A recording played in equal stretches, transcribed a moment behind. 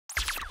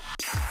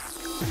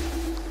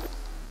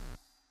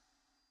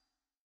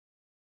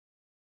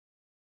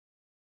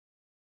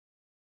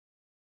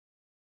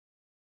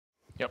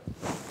Yep.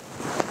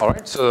 All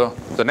right, so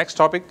the next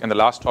topic and the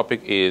last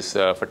topic is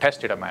for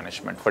test data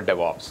management for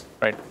DevOps,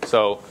 right?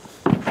 So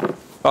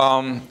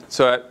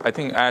I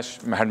think Ash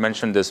had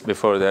mentioned this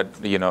before that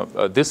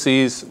this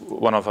is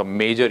one of our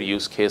major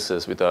use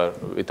cases with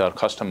our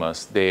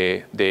customers.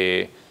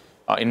 They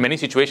in many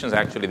situations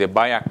actually they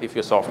buy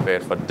Actifio software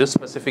for this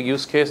specific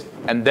use case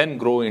and then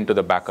grow into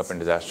the backup and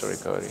disaster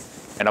recovery.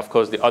 And of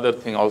course the other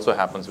thing also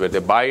happens where they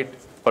buy it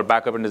for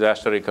backup and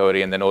disaster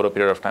recovery, and then over a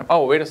period of time,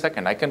 oh, wait a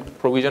second, I can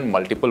provision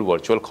multiple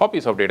virtual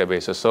copies of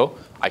databases, so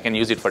I can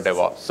use it for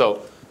DevOps. So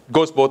it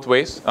goes both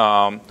ways.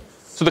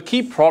 So the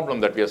key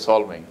problem that we are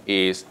solving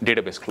is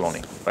database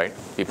cloning, right?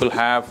 People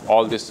have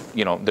all this,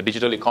 the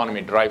digital economy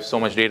drives so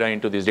much data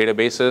into these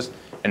databases,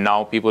 and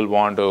now people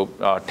want to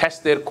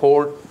test their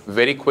code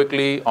very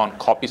quickly on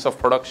copies of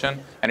production,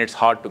 and it's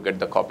hard to get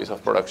the copies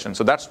of production.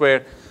 So that's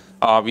where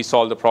we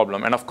solve the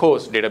problem. And of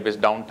course, database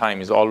downtime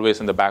is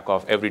always in the back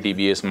of every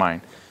DBA's mind.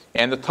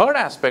 And the third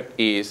aspect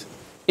is,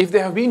 if they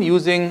have been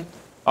using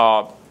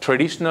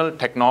traditional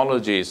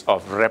technologies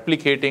of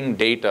replicating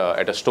data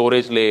at a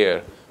storage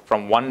layer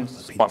from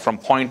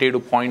point A to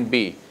point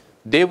B,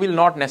 they will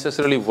not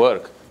necessarily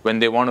work when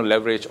they want to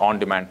leverage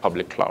on-demand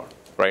public cloud,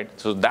 right?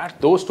 So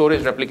those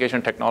storage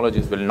replication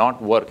technologies will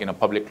not work in a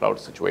public cloud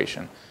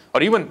situation,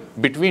 or even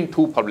between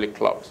two public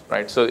clouds,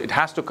 right? So it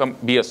has to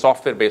be a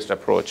software-based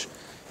approach.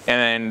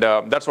 And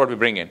that's what we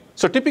bring in.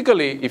 So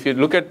typically, if you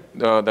look at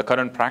the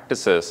current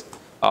practices,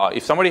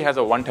 if somebody has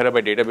a 1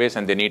 terabyte database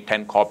and they need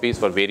 10 copies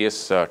for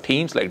various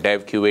teams like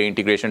dev, QA,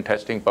 integration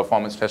testing,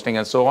 performance testing,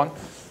 and so on,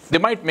 they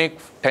might make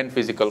 10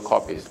 physical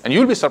copies. And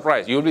you'll be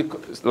surprised. You'll be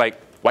like,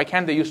 why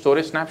can't they use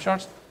storage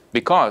snapshots?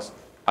 Because,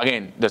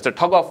 again, there's a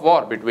tug of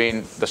war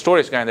between the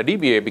storage guy and the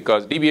DBA,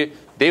 because DBA,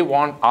 they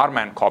want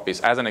RMAN copies,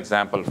 as an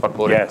example, for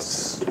core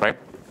instance, right?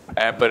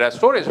 But as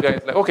storage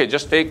guys, like, okay,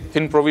 just take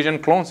thin provision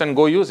clones and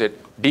go use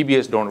it.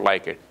 DBAs don't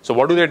like it. So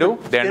what do? They end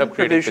up creating.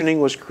 Provisioning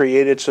was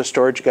created so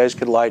storage guys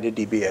could lie to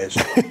DBAs.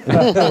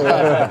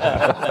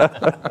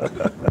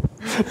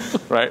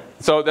 Right.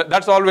 So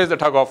that's always the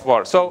tug of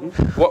war. So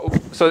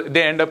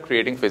they end up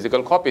creating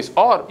physical copies,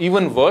 or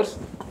even worse,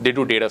 they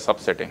do data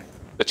subsetting.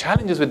 The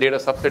challenges with data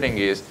subsetting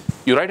is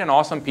you write an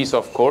awesome piece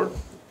of code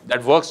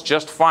that works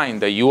just fine.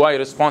 The UI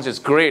response is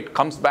great,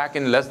 comes back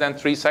in less than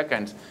 3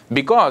 seconds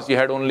because you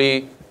had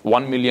only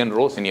 1 million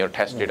rows in your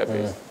test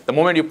database. The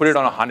moment you put it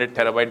on a 100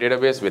 terabyte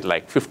database with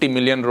like 50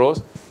 million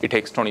rows, it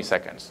takes 20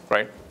 seconds,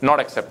 right? Not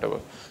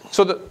acceptable.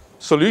 So the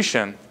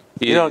solution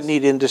is... You don't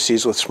need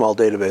indices with small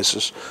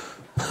databases.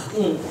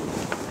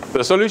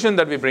 The solution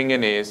that we bring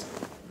in is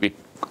we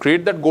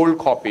create that gold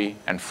copy,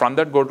 and from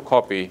that gold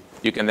copy,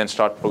 you can then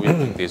start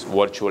provisioning these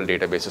virtual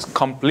databases,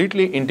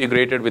 completely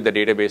integrated with the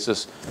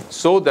databases,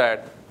 so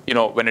that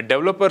when a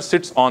developer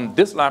sits on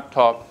this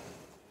laptop,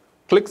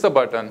 clicks a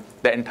button,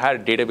 the entire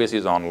database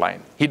is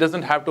online. He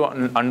doesn't have to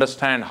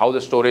understand how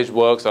the storage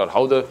works or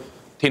how the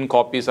thin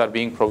copies are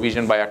being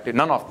provisioned by Actifio.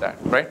 None of that,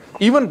 right?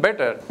 Even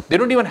better, they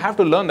don't even have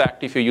to learn the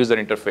Actifio user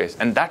interface,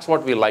 and that's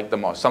what we like the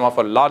most. Some of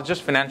our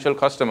largest financial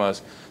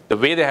customers, the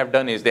way they have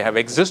done is they have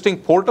existing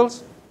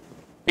portals.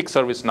 Pick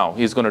ServiceNow,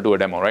 he's going to do a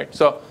demo, right?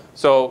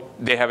 So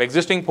they have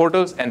existing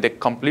portals, and they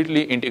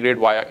completely integrate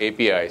via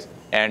APIs.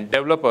 And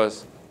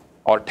developers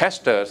or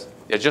testers,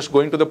 they're just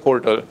going to the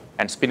portal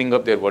and spinning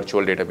up their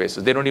virtual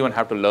databases. They don't even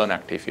have to learn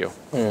Actifio.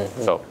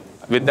 So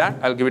with that,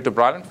 I'll give it to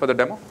Brian for the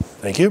demo.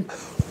 Thank you.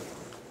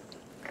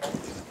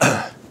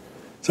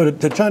 So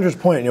to Chandra's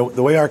point,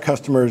 the way our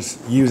customers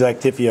use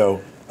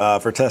Actifio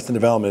for test and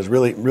development is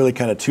really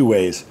kind of two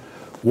ways.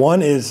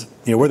 One is,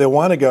 where they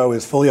want to go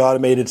is fully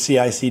automated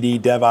CI/CD,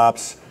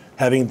 DevOps,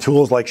 having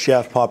tools like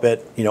Chef,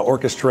 Puppet,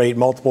 orchestrate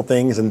multiple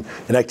things, and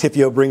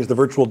Actifio brings the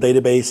virtual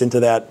database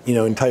into that,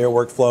 entire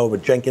workflow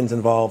with Jenkins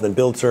involved and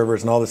build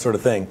servers and all this sort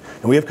of thing.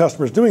 And we have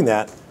customers doing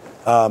that,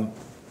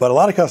 but a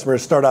lot of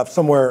customers start off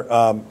somewhere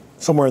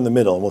in the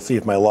middle. And we'll see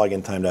if my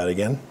login timed out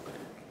again.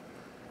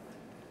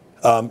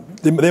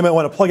 They might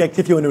want to plug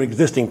Actifio into an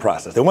existing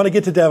process. They want to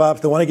get to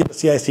DevOps, they want to get to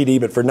CI/CD,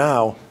 but for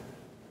now,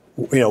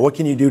 what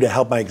can you do to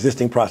help my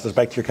existing process?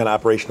 Back to your kind of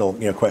operational,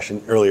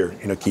 question earlier,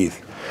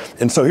 Keith.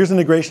 And so here's an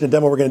integration, a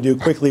demo we're going to do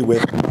quickly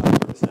with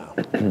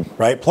ServiceNow,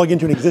 right? Plug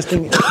into an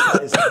existing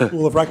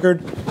tool of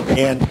record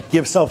and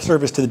give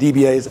self-service to the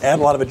DBAs. Add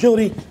a lot of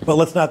agility, but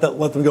let's not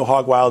let them go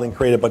hog wild and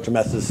create a bunch of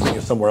messes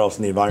somewhere else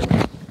in the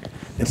environment.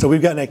 And so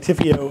we've got an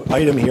Actifio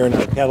item here in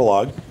our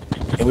catalog,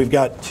 and we've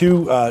got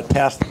two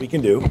tasks that we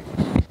can do.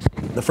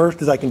 The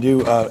first is I can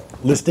do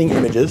listing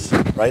images,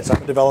 right? So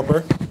I'm a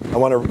developer. I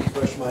want to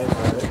refresh my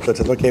environment. So it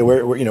says, okay,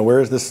 where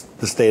is this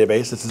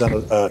database? This is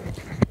on a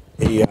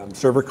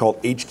server called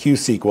HQ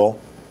SQL,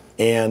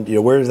 and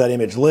where does that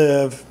image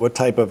live? What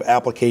type of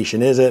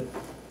application is it?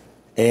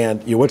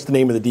 And what's the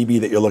name of the DB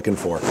that you're looking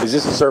for? Is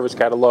this a service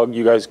catalog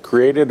you guys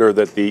created, or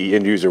that the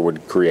end user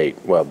would create?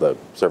 Well, the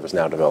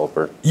ServiceNow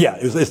developer. Yeah,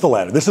 it's the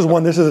latter. This is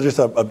one. This is just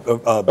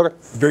a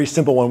very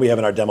simple one we have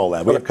in our demo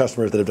lab. We have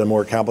customers that have done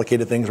more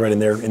complicated things right in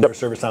their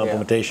ServiceNow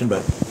implementation,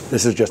 but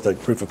this is just a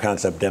proof of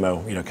concept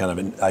demo, kind of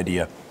an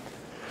idea.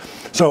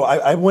 So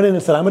I went in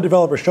and said, I'm a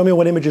developer. Show me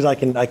what images I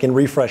can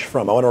refresh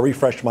from. I want to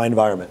refresh my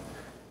environment.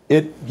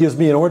 It gives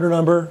me an order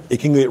number. It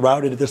can get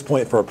routed at this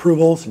point for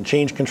approvals and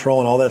change control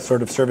and all that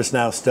sort of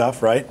ServiceNow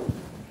stuff, right?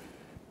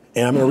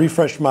 And I'm going to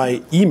refresh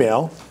my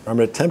email. I'm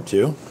going to attempt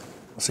to.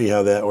 We'll see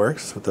how that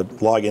works with the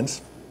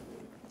logins.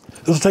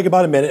 This will take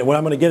about a minute, and what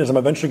I'm going to get is I'm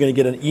eventually going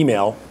to get an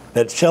email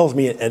that tells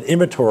me an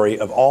inventory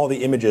of all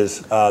the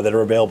images that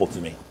are available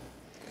to me.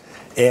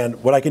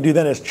 And what I can do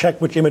then is check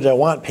which image I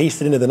want,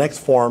 paste it into the next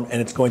form, and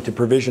it's going to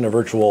provision a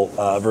virtual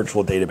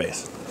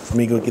database. So let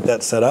me go get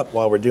that set up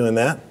while we're doing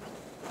that.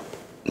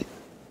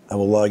 I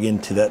will log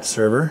into that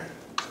server.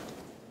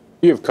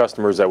 You have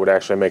customers that would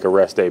actually make a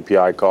REST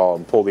API call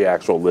and pull the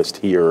actual list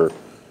here.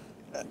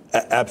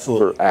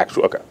 Absolutely. For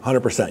actual, okay.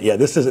 100%. Yeah,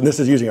 this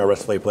is using our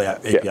RESTful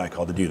API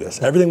call to do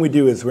this. Everything we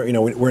do is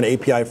we're an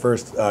API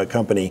first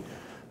company.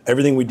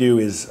 Everything we do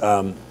is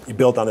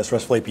built on this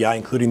RESTful API,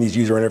 including these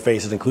user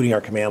interfaces, including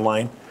our command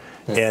line.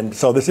 And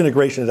so this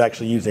integration is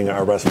actually using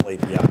our RESTful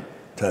API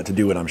to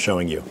do what I'm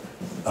showing you.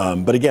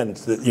 But again,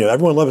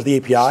 everyone loves the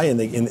API,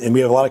 and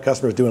we have a lot of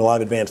customers doing a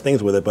lot of advanced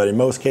things with it. But in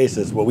most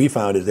cases, what we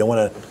found is they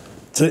want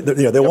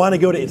to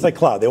go to, it's like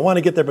cloud. They want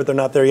to get there, but they're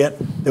not there yet.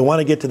 They want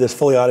to get to this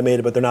fully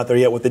automated, but they're not there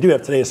yet. What they do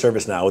have today is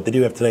ServiceNow. What they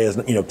do have today is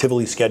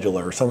Tivoli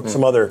Scheduler or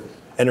some other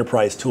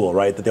enterprise tool,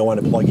 right, that they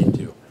want to plug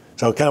into.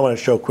 So I kind of want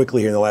to show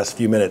quickly here in the last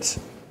few minutes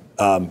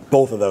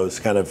both of those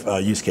kind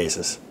of use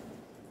cases.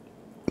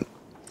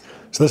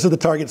 So this is the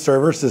target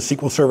server. This is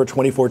SQL Server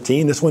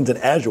 2014. This one's in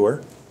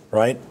Azure,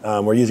 right?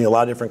 We're using a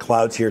lot of different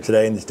clouds here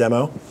today in this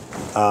demo,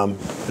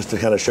 just to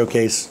kind of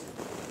showcase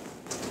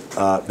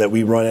that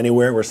we run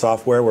anywhere. We're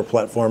software. We're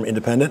platform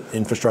independent,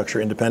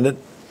 infrastructure independent.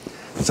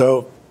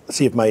 So let's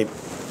see if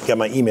got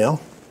my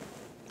email.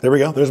 There we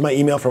go. There's my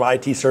email from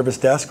IT Service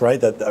Desk, right?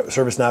 That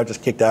ServiceNow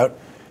just kicked out.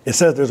 It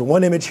says there's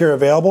one image here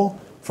available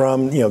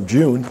from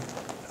June.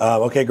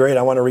 Okay, great.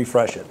 I want to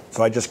refresh it.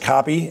 So I just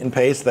copy and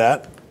paste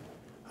that.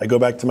 I go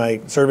back to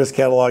my service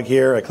catalog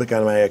here. I click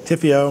on my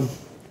Actifio,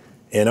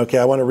 and okay,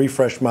 I want to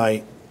refresh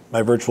my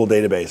virtual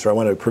database, or I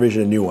want to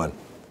provision a new one.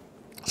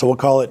 So we'll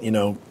call it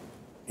new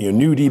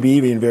DB,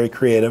 being very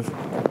creative.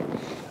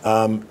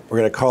 We're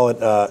going to call it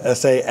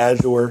SA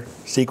Azure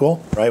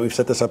SQL, right? We've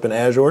set this up in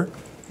Azure.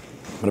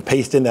 I'm going to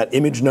paste in that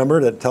image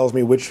number that tells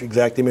me which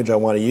exact image I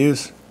want to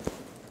use.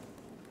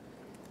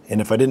 And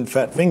if I didn't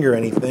fat finger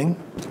anything,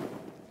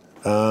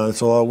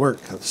 this will all work.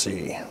 Let's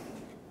see.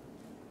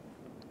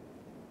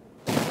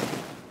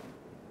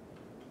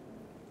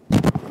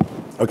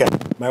 Okay,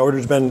 my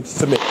order's been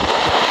submitted.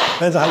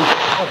 Depends on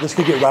how this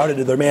could get routed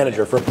to their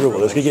manager for approval.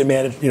 This could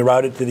get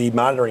routed to the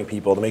monitoring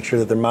people to make sure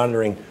that they're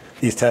monitoring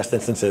these test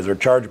instances or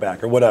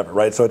chargeback or whatever,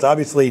 right? So it's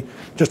obviously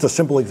just a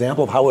simple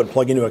example of how it would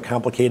plug into a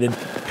complicated,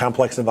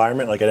 complex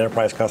environment like an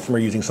enterprise customer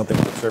using something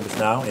like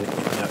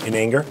ServiceNow in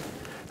Anger.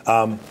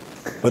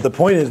 But the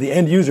point is the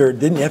end user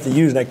didn't have to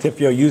use an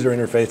Actifio user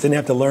interface, didn't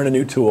have to learn a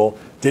new tool,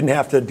 didn't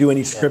have to do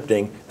any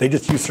scripting. They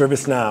just use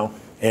ServiceNow.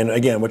 And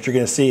again, what you're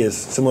going to see is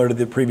similar to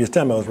the previous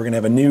demos. We're going to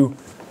have a new,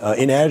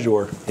 in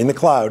Azure, in the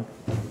cloud,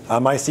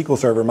 on my SQL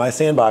server, my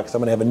sandbox, I'm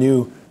going to have a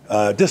new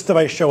disk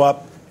device show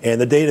up, and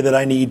the data that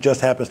I need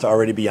just happens to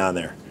already be on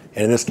there.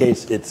 And in this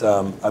case, it's,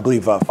 I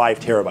believe, 5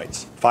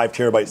 terabytes, 5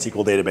 terabyte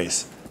SQL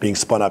database being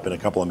spun up in a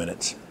couple of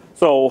minutes.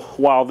 So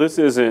while this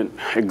isn't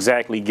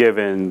exactly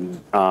giving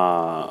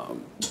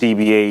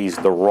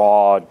DBAs the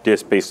raw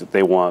disk space that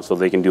they want so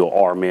they can do an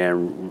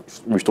RMAN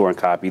restore and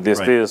copy,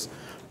 this is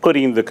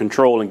putting the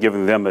control and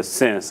giving them a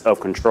sense of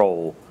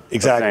control.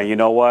 Exactly. Saying, you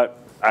know what,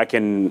 I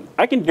can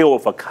deal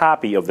with a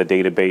copy of the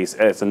database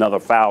as another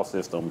file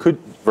system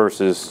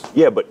versus.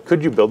 Yeah, but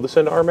could you build this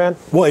in RMAN?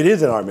 Well, it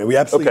is in RMAN. We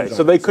absolutely. Okay,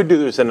 so they could do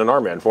this in an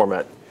RMAN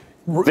format.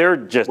 They're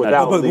just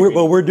but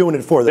we're doing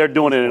it for them. They're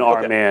doing it in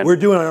RMAN. We're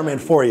doing RMAN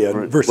for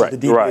you versus the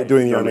DBA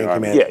doing the RMAN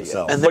command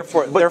themselves. And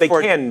but they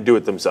can do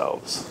it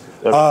themselves.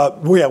 Yeah,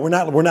 we're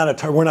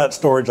not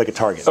storage like a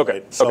target.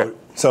 Okay. Right?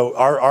 So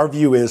our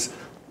view is,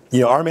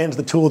 RMAN's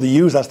the tool to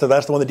use. That's the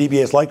one the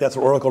DBA is like. That's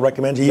what Oracle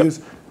recommends you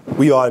use.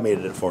 We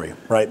automated it for you,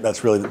 right?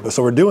 That's really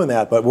so we're doing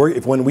that. But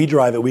when we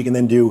drive it, we can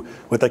then do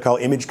what they call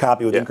image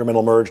copy with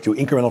incremental merge, do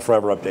incremental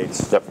forever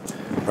updates. Yep.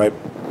 Right.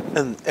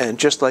 And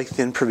just like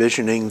thin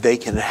provisioning, they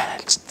can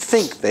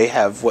think they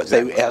have what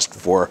they asked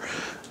for,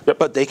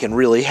 but they can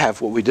really have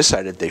what we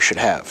decided they should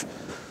have.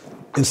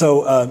 And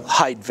so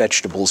hide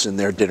vegetables in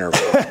their dinner.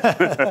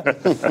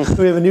 So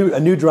we have a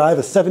new drive,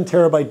 a 7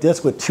 terabyte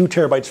disk with 2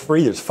 terabytes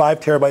free. There's 5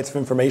 terabytes of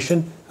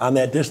information on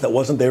that disk that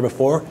wasn't there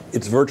before.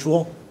 It's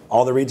virtual.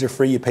 All the reads are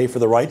free. You pay for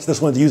the writes.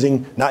 This one's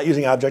not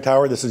using Object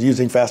Hour. This is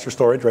using faster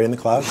storage right in the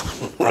cloud.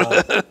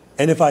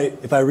 And if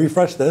I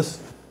refresh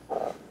this,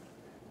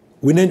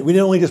 we didn't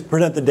only just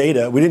present the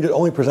data. We didn't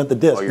only present the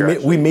disk.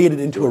 We made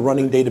it into a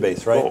running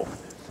database, right? Oh.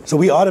 So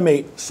we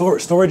automate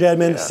storage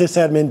admin,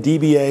 sysadmin,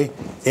 DBA,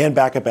 and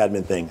backup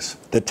admin things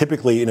that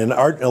typically in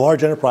a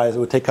large enterprise, it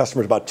would take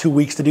customers about 2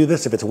 weeks to do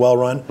this if it's well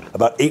run,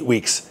 about 8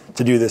 weeks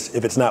to do this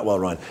if it's not well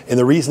run. And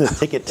the reason is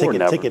ticket. It's not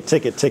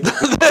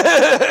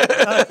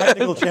a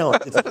technical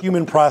challenge. It's a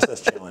human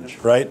process challenge,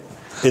 right?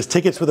 is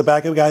tickets with the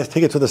backup guys,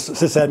 tickets with the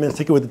sysadmins,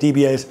 ticket with the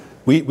DBAs.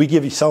 We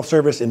give you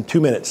self-service in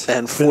 2 minutes.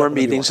 And 4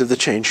 meetings of the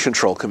change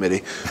control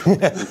committee.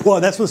 Well,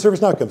 that's where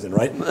ServiceNow comes in,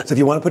 right? So if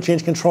you want to put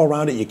change control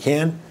around it, you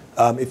can.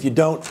 If you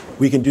don't,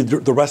 we can do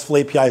the RESTful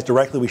APIs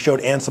directly. We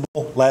showed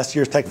Ansible last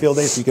year's Tech Field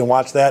Day, so you can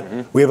watch that.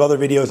 We have other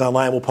videos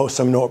online. We'll post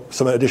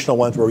some additional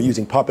ones where we're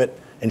using Puppet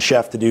and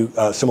Chef to do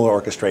similar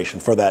orchestration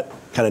for that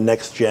kind of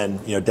next-gen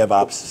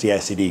DevOps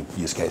CI/CD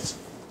use case.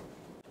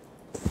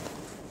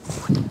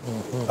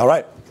 All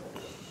right.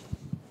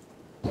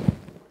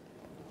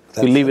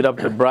 We leave it up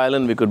to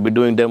Brylan. We could be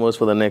doing demos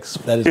for the next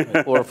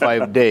 4 or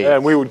 5 days.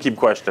 And we would keep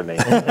questioning.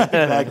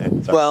 Exactly.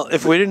 Well,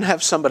 if we didn't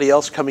have somebody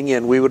else coming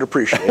in, we would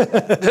appreciate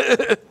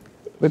it.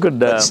 We could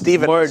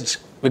merge.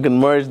 We can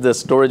merge the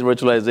storage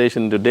virtualization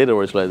into data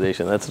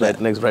virtualization. That's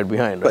right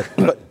behind.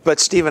 Right? But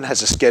Stephen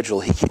has a schedule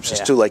he keeps us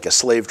to like a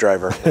slave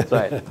driver. That's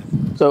right.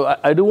 So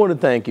I do want to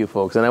thank you,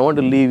 folks, and I want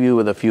to leave you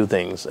with a few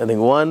things. I think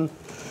one,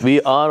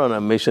 we are on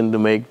a mission to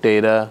make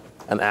data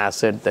an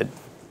asset that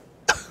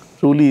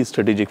truly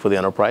strategic for the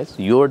enterprise.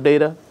 Your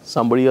data,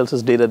 somebody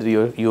else's data that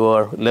you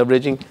are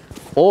leveraging,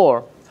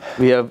 or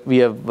we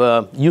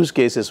have use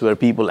cases where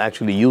people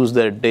actually use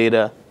their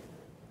data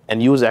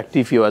and use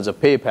Actifio as a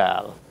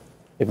PayPal.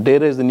 If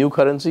data is the new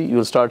currency,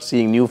 you'll start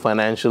seeing new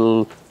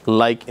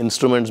financial-like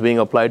instruments being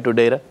applied to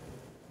data.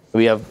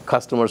 We have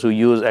customers who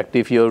use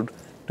Actifio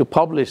to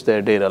publish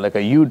their data, like a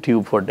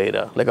YouTube for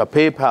data, like a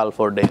PayPal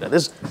for data.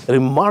 This is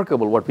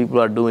remarkable what people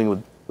are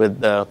doing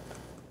with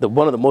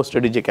one of the most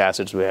strategic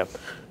assets we have.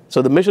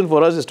 So the mission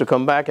for us is to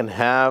come back and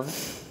have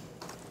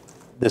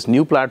this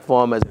new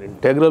platform as an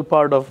integral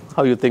part of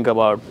how you think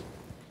about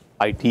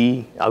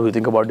IT, how you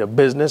think about your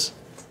business.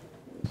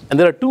 And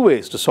there are 2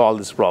 ways to solve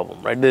this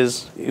problem, right?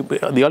 There's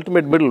the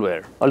ultimate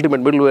middleware. Ultimate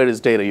middleware is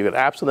data. You got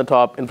apps on the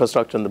top,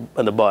 infrastructure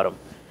on the bottom.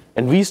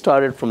 And we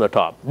started from the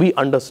top. We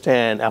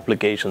understand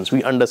applications.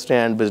 We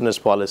understand business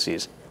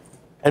policies.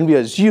 And we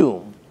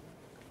assume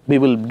we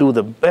will do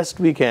the best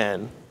we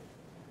can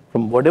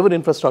from whatever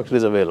infrastructure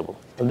is available.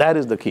 And that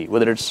is the key.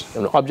 Whether it's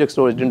object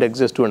storage didn't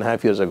exist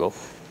 2.5 years ago.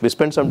 We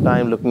spent some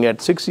time looking at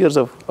 6 years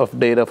of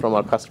data from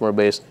our customer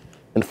base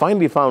and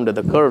finally found that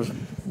the curves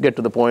get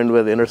to the point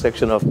where the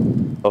intersection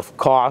of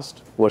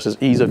cost versus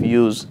ease of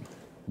use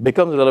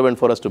becomes relevant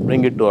for us to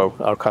bring it to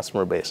our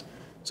customer base.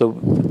 So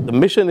the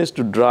mission is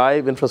to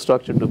drive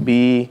infrastructure to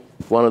be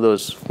one of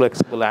those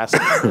flexible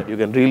assets that you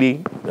can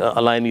really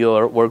align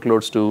your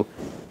workloads to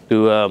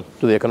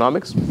the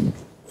economics.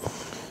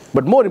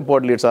 But more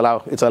importantly, it's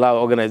allow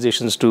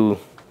organizations to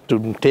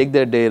take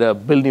their data,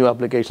 build new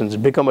applications,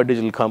 become a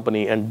digital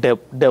company, and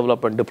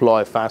develop and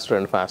deploy faster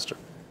and faster.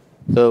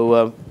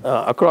 So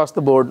across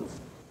the board,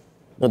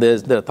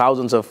 there are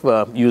thousands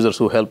of users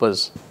who help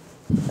us.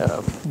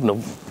 I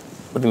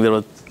think there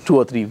were 2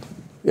 or 3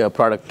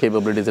 product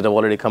capabilities that have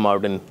already come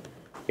out in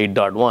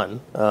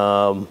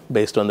 8.1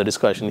 based on the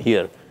discussion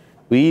here.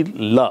 We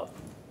love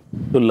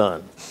to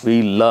learn.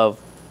 We love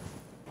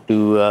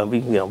to,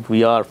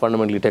 we are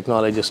fundamentally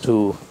technologists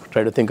who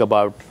try to think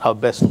about how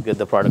best to get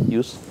the product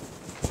used.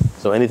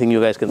 So anything you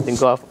guys can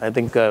think of, I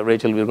think,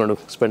 Rachel, we're going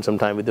to spend some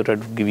time with you, try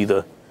to give you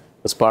the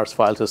sparse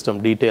file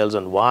system details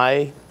on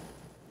why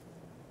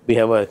we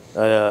have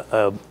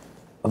a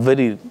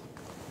very,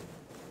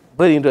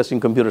 very interesting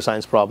computer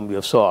science problem we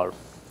have solved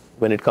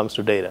when it comes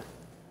to data.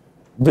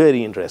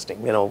 Very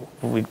interesting. A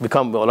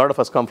lot of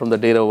us come from the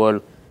data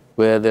world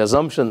where the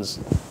assumptions,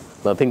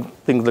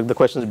 things like the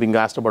questions being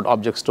asked about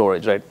object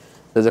storage, right?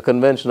 There's a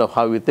convention of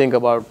how we think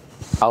about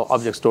how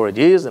object storage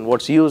is and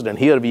what's used, and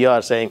here we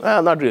are saying,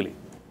 not really.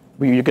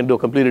 You can do a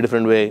completely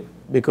different way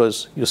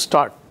because you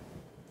start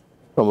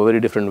from a very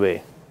different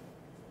way,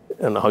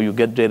 and how you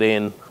get data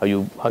in, how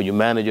you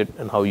manage it,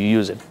 and how you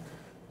use it.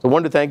 So I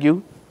want to thank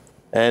you,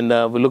 and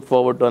we look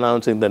forward to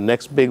announcing the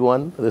next big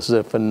one. This is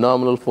a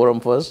phenomenal forum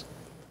for us,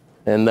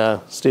 and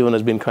Stephen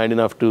has been kind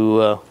enough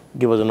to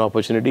give us an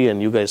opportunity,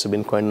 and you guys have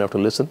been kind enough to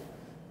listen.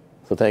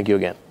 So thank you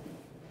again.